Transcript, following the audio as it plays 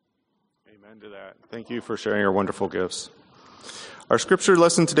Amen to that. Thank you for sharing your wonderful gifts. Our scripture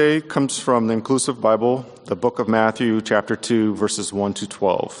lesson today comes from the Inclusive Bible, the book of Matthew, chapter 2, verses 1 to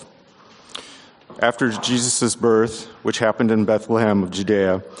 12. After Jesus' birth, which happened in Bethlehem of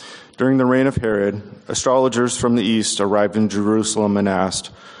Judea, during the reign of Herod, astrologers from the east arrived in Jerusalem and asked,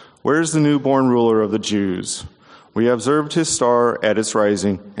 "Where is the newborn ruler of the Jews? We have observed his star at its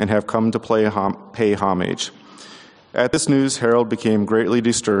rising and have come to pay homage." At this news, Herod became greatly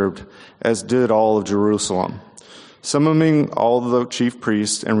disturbed, as did all of Jerusalem. Summoning all the chief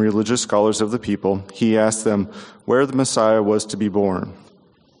priests and religious scholars of the people, he asked them where the Messiah was to be born.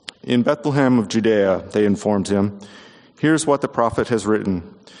 "In Bethlehem of Judea," they informed him. "Here's what the prophet has written.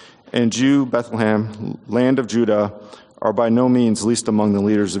 And you, Bethlehem, land of Judah, are by no means least among the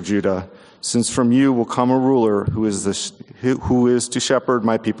leaders of Judah, since from you will come a ruler who is to shepherd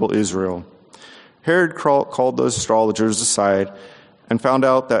my people Israel." Herod called those astrologers aside and found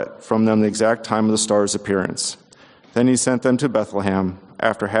out that from them the exact time of the star's appearance. Then he sent them to Bethlehem,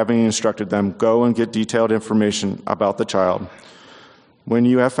 after having instructed them, "Go and get detailed information about the child. When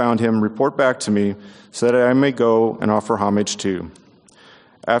you have found him, report back to me, so that I may go and offer homage too."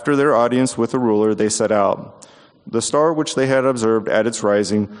 After their audience with the ruler, they set out. The star which they had observed at its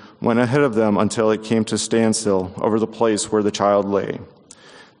rising went ahead of them until it came to standstill over the place where the child lay.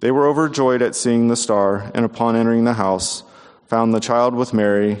 They were overjoyed at seeing the star, and upon entering the house, found the child with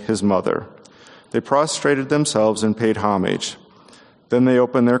Mary, his mother. They prostrated themselves and paid homage. Then they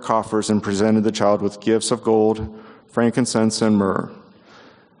opened their coffers and presented the child with gifts of gold, frankincense, and myrrh.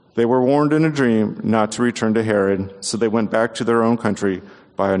 They were warned in a dream not to return to Herod, so they went back to their own country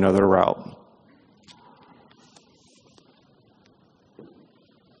by another route.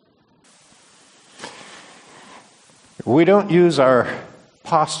 We don't use our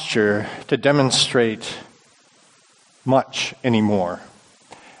posture to demonstrate much anymore.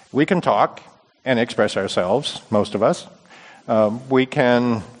 We can talk and express ourselves, most of us. We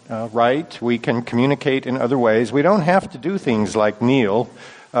can write, we can communicate in other ways. We don't have to do things like kneel.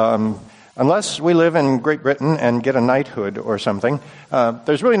 Unless we live in Great Britain and get a knighthood or something,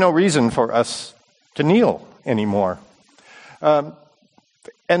 there's really no reason for us to kneel anymore.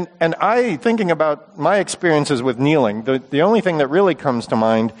 And I, thinking about my experiences with kneeling, the only thing that really comes to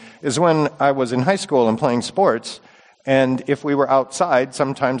mind is when I was in high school and playing sports, and if we were outside,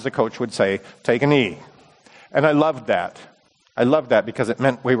 sometimes the coach would say, "Take a knee." And I loved that. I loved that because it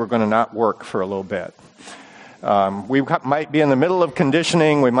meant we were going to not work for a little bit. We might be in the middle of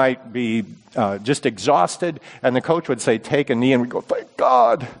conditioning, we might be just exhausted, and the coach would say, "Take a knee," and we'd go, thank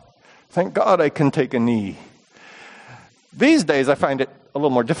God I can take a knee. These days I find it a little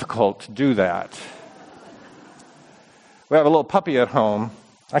more difficult to do that. We have a little puppy at home.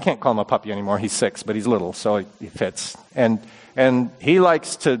 I can't call him a puppy anymore. He's 6, but he's little, so he fits. And he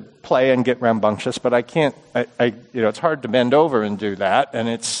likes to play and get rambunctious, but I can't. It's hard to bend over and do that, and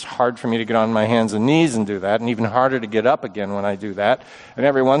it's hard for me to get on my hands and knees and do that, and even harder to get up again when I do that. And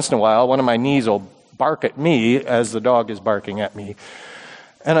every once in a while, one of my knees will bark at me as the dog is barking at me,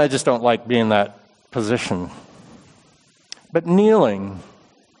 and I just don't like being in that position. But kneeling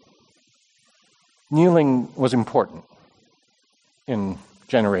was important in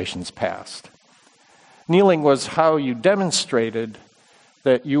generations past. Kneeling was how you demonstrated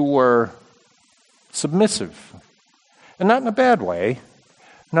that you were submissive. And not in a bad way,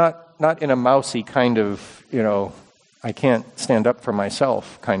 not in a mousy kind of, I can't stand up for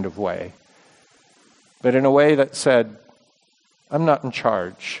myself kind of way, but in a way that said, I'm not in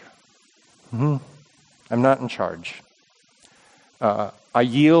charge. I'm not in charge. I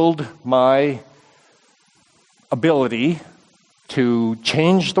yield my ability to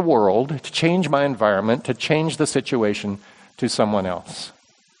change the world, to change my environment, to change the situation to someone else.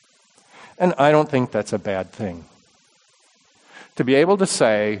 And I don't think that's a bad thing. To be able to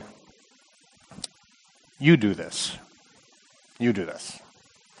say, you do this. You do this.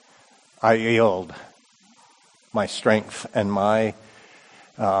 I yield my strength and my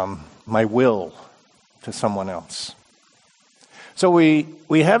will to someone else. So we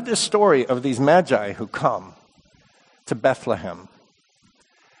have this story of these magi who come to Bethlehem.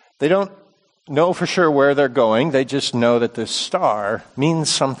 They don't know for sure where they're going. They just know that this star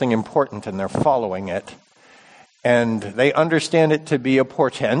means something important and they're following it. And they understand it to be a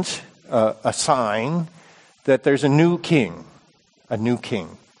portent, a sign that there's a new king.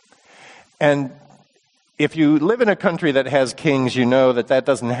 And if you live in a country that has kings, you know that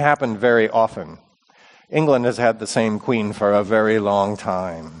doesn't happen very often. England has had the same queen for a very long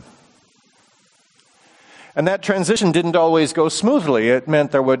time. And that transition didn't always go smoothly. It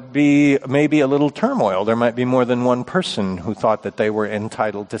meant there would be maybe a little turmoil. There might be more than one person who thought that they were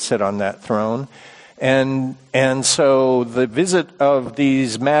entitled to sit on that throne. And so the visit of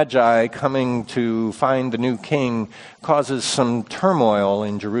these magi coming to find the new king causes some turmoil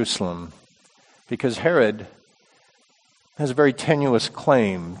in Jerusalem, because Herod has a very tenuous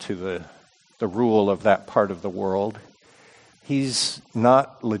claim to the rule of that part of the world. He's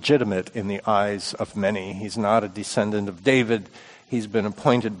not legitimate in the eyes of many. He's not a descendant of David. He's been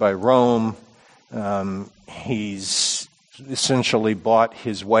appointed by Rome. He's essentially bought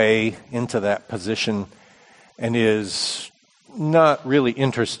his way into that position and is not really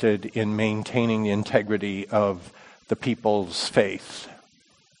interested in maintaining the integrity of the people's faith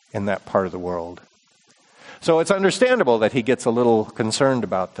in that part of the world. So it's understandable that he gets a little concerned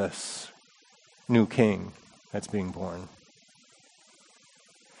about this new king that's being born.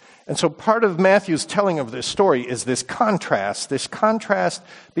 And so part of Matthew's telling of this story is this contrast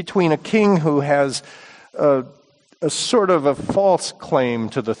between a king who has a sort of a false claim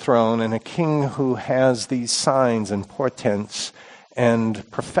to the throne and a king who has these signs and portents and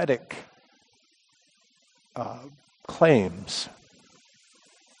prophetic claims.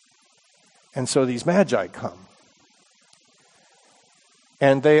 And so these magi come.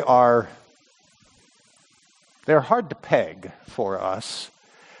 And they're hard to peg for us.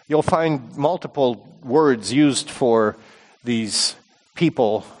 You'll find multiple words used for these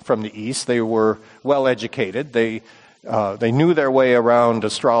people from the East. They were well educated. They knew their way around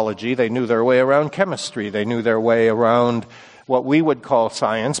astrology. They knew their way around chemistry. They knew their way around what we would call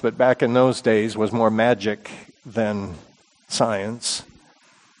science, but back in those days was more magic than science.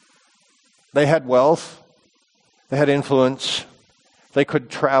 They had wealth. They had influence. They could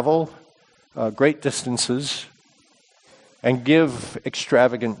travel great distances and give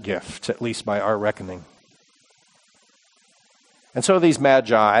extravagant gifts, at least by our reckoning. And so these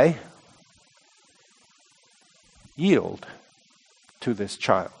magi yield to this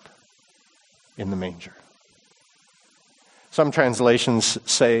child in the manger. Some translations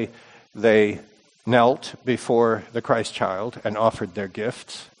say they knelt before the Christ child and offered their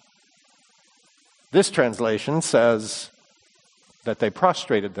gifts. This translation says that they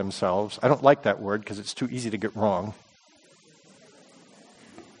prostrated themselves. I don't like that word because it's too easy to get wrong.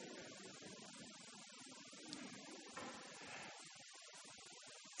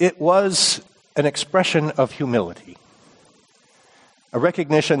 It was an expression of humility, a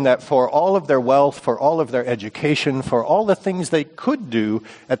recognition that for all of their wealth, for all of their education, for all the things they could do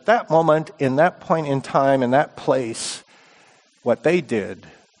at that moment, in that point in time, in that place, what they did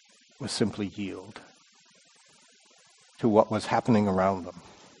was simply yield to what was happening around them,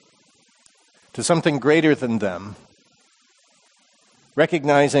 to something greater than them,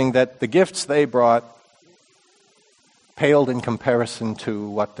 recognizing that the gifts they brought paled in comparison to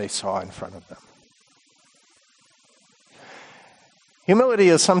what they saw in front of them. Humility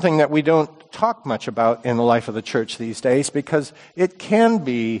is something that we don't talk much about in the life of the church these days because it can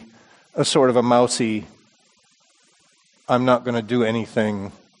be a sort of a mousy, I'm not going to do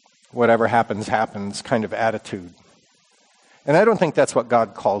anything, whatever happens, happens kind of attitude. And I don't think that's what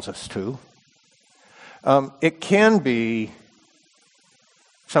God calls us to. It can be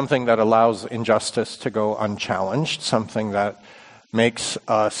something that allows injustice to go unchallenged, something that makes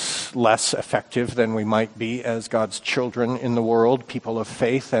us less effective than we might be as God's children in the world, people of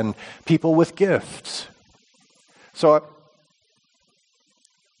faith and people with gifts. So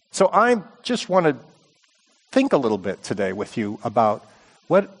I just want to think a little bit today with you about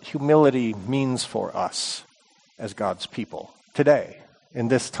what humility means for us as God's people today, in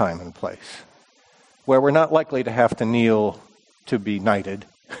this time and place, where we're not likely to have to kneel to be knighted.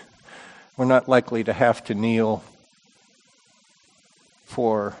 We're not likely to have to kneel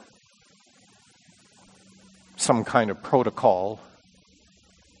for some kind of protocol.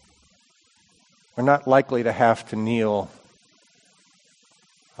 We're not likely to have to kneel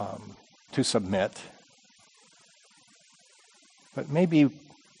to submit. But maybe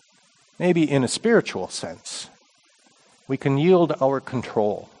in a spiritual sense, we can yield our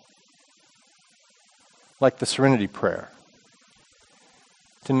control, like the Serenity Prayer,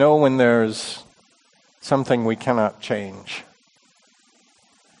 to know when there's something we cannot change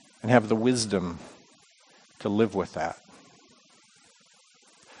and have the wisdom to live with that.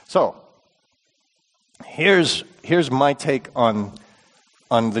 So, here's my take on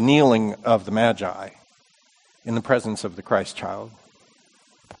the kneeling of the Magi in the presence of the Christ child.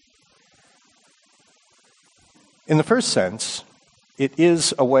 In the first sense, it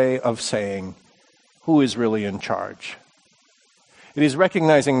is a way of saying who is really in charge. It is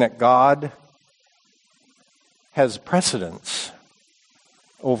recognizing that God has precedence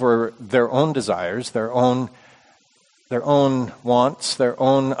over their own desires, their own wants, their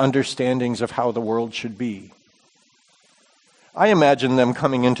own understandings of how the world should be. I imagine them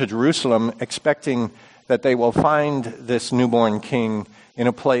coming into Jerusalem expecting that they will find this newborn king in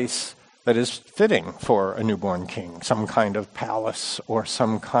a place that is fitting for a newborn king, some kind of palace or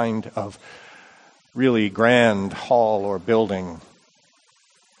some kind of really grand hall or building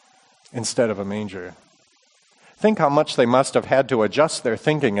instead of a manger. Think how much they must have had to adjust their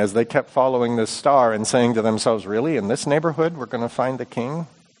thinking as they kept following this star and saying to themselves, really, in this neighborhood we're going to find the king?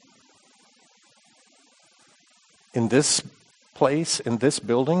 In this place, in this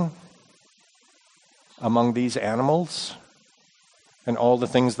building, among these animals, and all the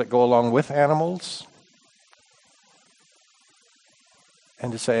things that go along with animals?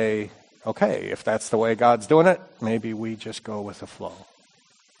 And to say, okay, if that's the way God's doing it, maybe we just go with the flow.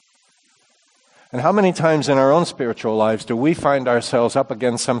 And how many times in our own spiritual lives do we find ourselves up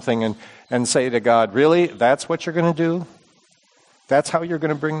against something and say to God, really, that's what you're going to do? That's how you're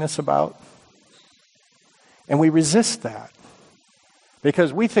going to bring this about? And we resist that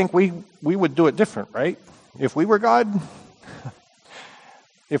because we think we would do it different, right? If we were God,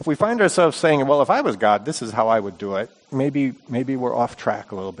 if we find ourselves saying, well, if I was God, this is how I would do it, maybe we're off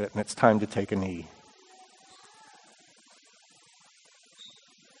track a little bit and it's time to take a knee.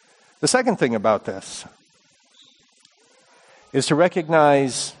 The second thing about this is to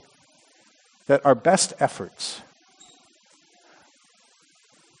recognize that our best efforts,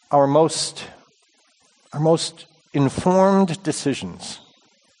 our most informed decisions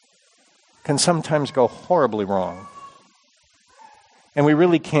can sometimes go horribly wrong. And we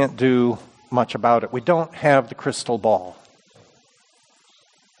really can't do much about it. We don't have the crystal ball.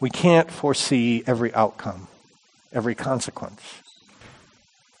 We can't foresee every outcome, every consequence.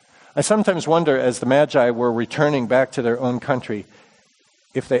 I sometimes wonder, as the Magi were returning back to their own country,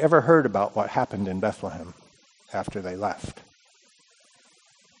 if they ever heard about what happened in Bethlehem after they left.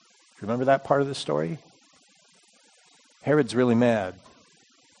 Remember that part of the story? Herod's really mad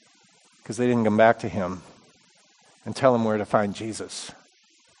because they didn't come back to him and tell him where to find Jesus.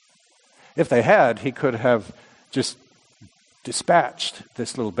 If they had, he could have just dispatched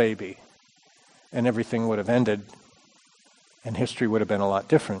this little baby and everything would have ended and history would have been a lot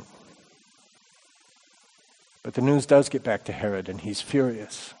different. But the news does get back to Herod and he's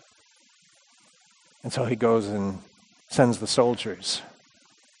furious. And so he goes and sends the soldiers.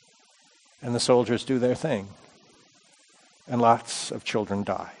 And the soldiers do their thing. And lots of children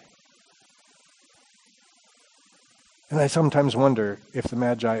die. And I sometimes wonder if the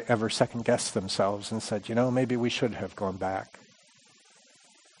Magi ever second-guessed themselves and said, maybe we should have gone back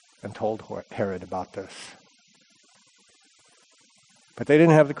and told Herod about this. But they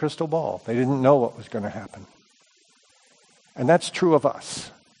didn't have the crystal ball. They didn't know what was going to happen. And that's true of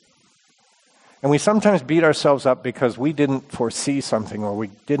us. And we sometimes beat ourselves up because we didn't foresee something, or we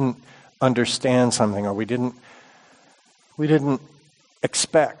didn't understand something, or we didn't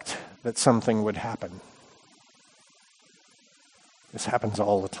expect that something would happen. This happens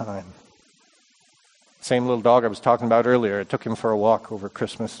all the time. Same little dog I was talking about earlier, I took him for a walk over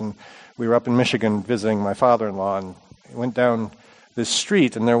Christmas, and we were up in Michigan visiting my father-in-law, and we went down this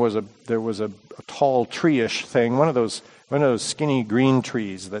street, and there was a tall tree-ish thing, one of those skinny green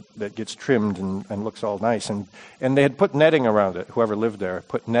trees that gets trimmed and looks all nice, and they had put netting around it. Whoever lived there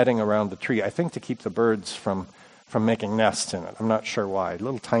put netting around the tree, I think to keep the birds from making nests in it. I'm not sure why.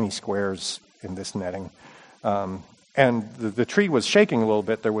 Little tiny squares in this netting. And the tree was shaking a little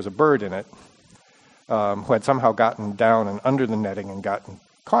bit. There was a bird in it who had somehow gotten down and under the netting and gotten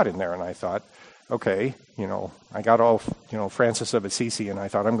caught in there. And I thought, okay, I got all, Francis of Assisi, and I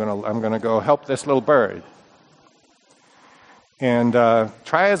thought I'm gonna go help this little bird. And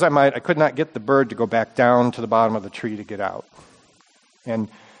try as I might, I could not get the bird to go back down to the bottom of the tree to get out. And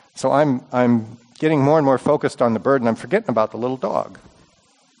so I'm getting more and more focused on the bird, and I'm forgetting about the little dog,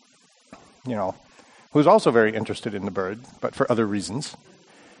 who's also very interested in the bird, but for other reasons.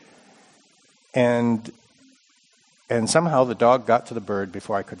 And somehow the dog got to the bird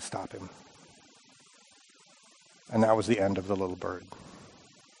before I could stop him. And that was the end of the little bird.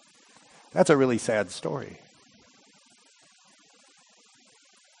 That's a really sad story.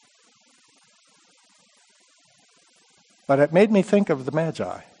 But it made me think of the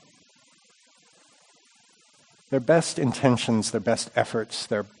Magi. Their best intentions, their best efforts,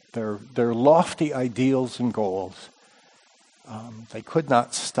 their lofty ideals and goals, they could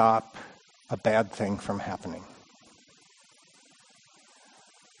not stop a bad thing from happening.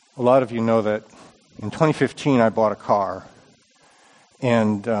 A lot of you know that in 2015 I bought a car,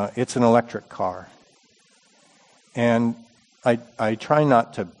 and it's an electric car. And I try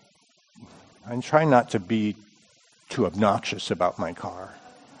not to be too obnoxious about my car.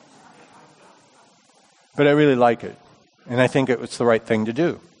 But I really like it. And I think it's the right thing to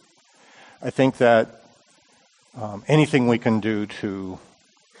do. I think that anything we can do to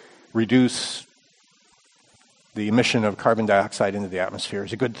reduce the emission of carbon dioxide into the atmosphere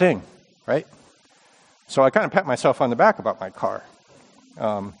is a good thing, right? So I kind of pat myself on the back about my car.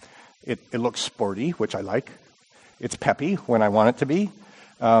 It looks sporty, which I like. It's peppy when I want it to be,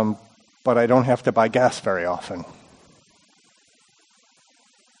 but I don't have to buy gas very often.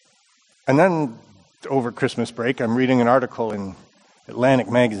 And then over Christmas break, I'm reading an article in Atlantic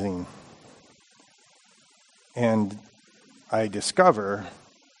Magazine, and I discover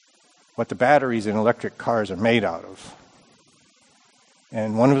what the batteries in electric cars are made out of.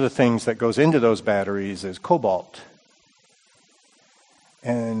 And one of the things that goes into those batteries is cobalt.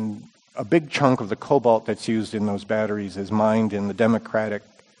 And a big chunk of the cobalt that's used in those batteries is mined in the Democratic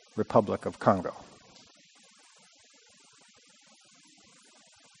Republic of Congo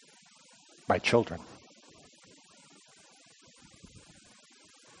by children.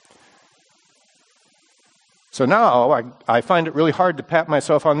 So now I find it really hard to pat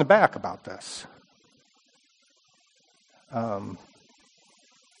myself on the back about this.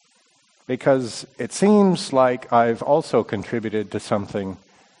 Because it seems like I've also contributed to something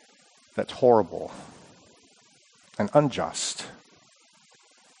that's horrible and unjust.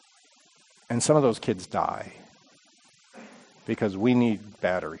 And some of those kids die because we need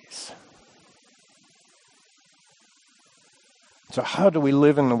batteries. So how do we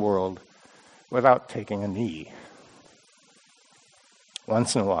live in the world without taking a knee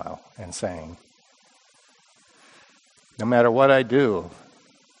once in a while and saying, no matter what I do,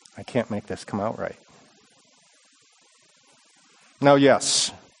 I can't make this come out right? Now,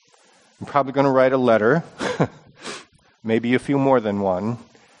 yes, I'm probably going to write a letter, maybe a few more than one,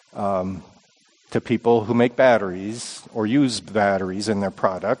 to people who make batteries or use batteries in their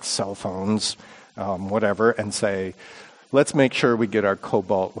products, cell phones, whatever, and say, let's make sure we get our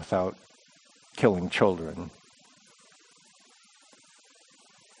cobalt without killing children.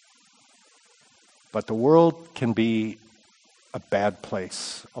 But the world can be a bad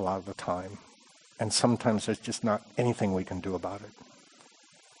place a lot of the time. And sometimes there's just not anything we can do about it,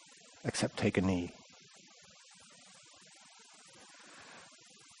 except take a knee.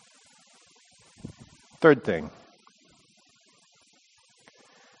 Third thing.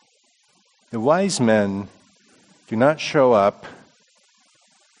 The wise men do not show up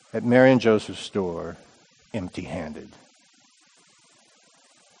at Mary and Joseph's door empty-handed.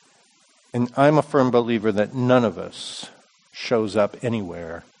 And I'm a firm believer that none of us shows up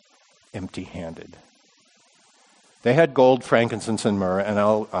anywhere empty-handed. They had gold, frankincense, and myrrh, and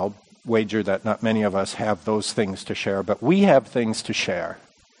I'll wager that not many of us have those things to share, but we have things to share,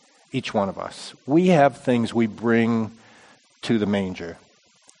 each one of us. We have things we bring to the manger.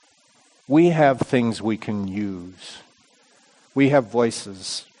 We have things we can use. We have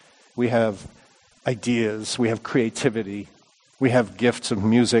voices. We have ideas. We have creativity. We have gifts of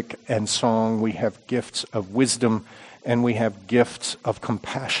music and song. We have gifts of wisdom, and we have gifts of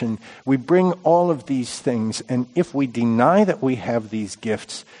compassion. We bring all of these things, and if we deny that we have these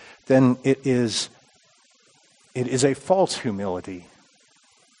gifts, then it is a false humility.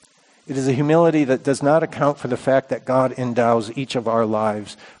 It is a humility that does not account for the fact that God endows each of our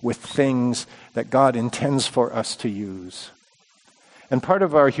lives with things that God intends for us to use. And part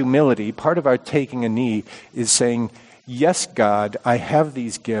of our humility, part of our taking a knee, is saying, yes, God, I have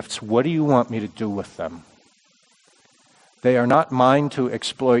these gifts. What do you want me to do with them? They are not mine to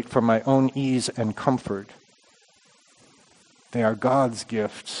exploit for my own ease and comfort. They are God's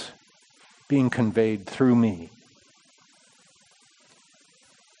gifts being conveyed through me.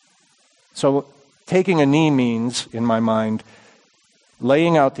 So taking a knee means, in my mind,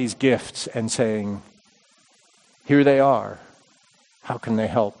 laying out these gifts and saying, here they are. How can they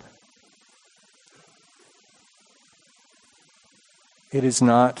help? It is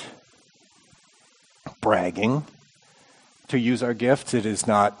not bragging to use our gifts. It is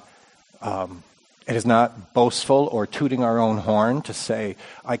not boastful or tooting our own horn to say,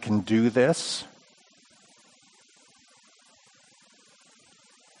 I can do this.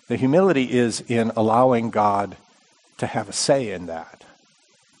 The humility is in allowing God to have a say in that,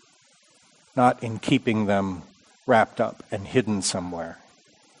 not in keeping them wrapped up and hidden somewhere.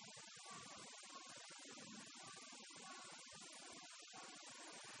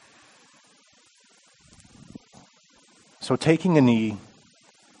 So taking a knee,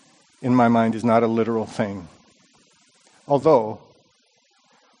 in my mind, is not a literal thing. Although,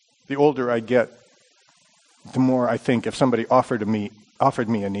 the older I get, the more I think if somebody offered me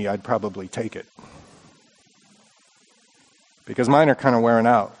a knee, I'd probably take it. Because mine are kind of wearing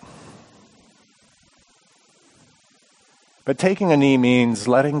out. But taking a knee means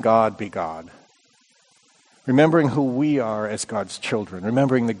letting God be God. Remembering who we are as God's children.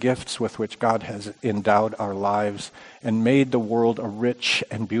 Remembering the gifts with which God has endowed our lives and made the world a rich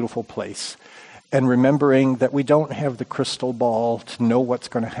and beautiful place. And remembering that we don't have the crystal ball to know what's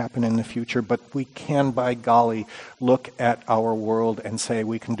going to happen in the future, but we can, by golly, look at our world and say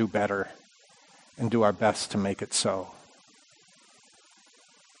we can do better and do our best to make it so.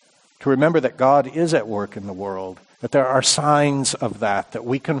 To remember that God is at work in the world, that there are signs of that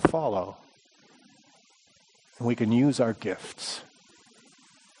we can follow, and we can use our gifts.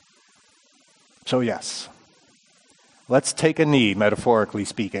 So yes, let's take a knee, metaphorically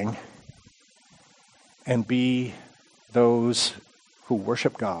speaking, and be those who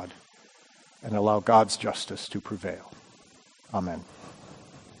worship God and allow God's justice to prevail. Amen.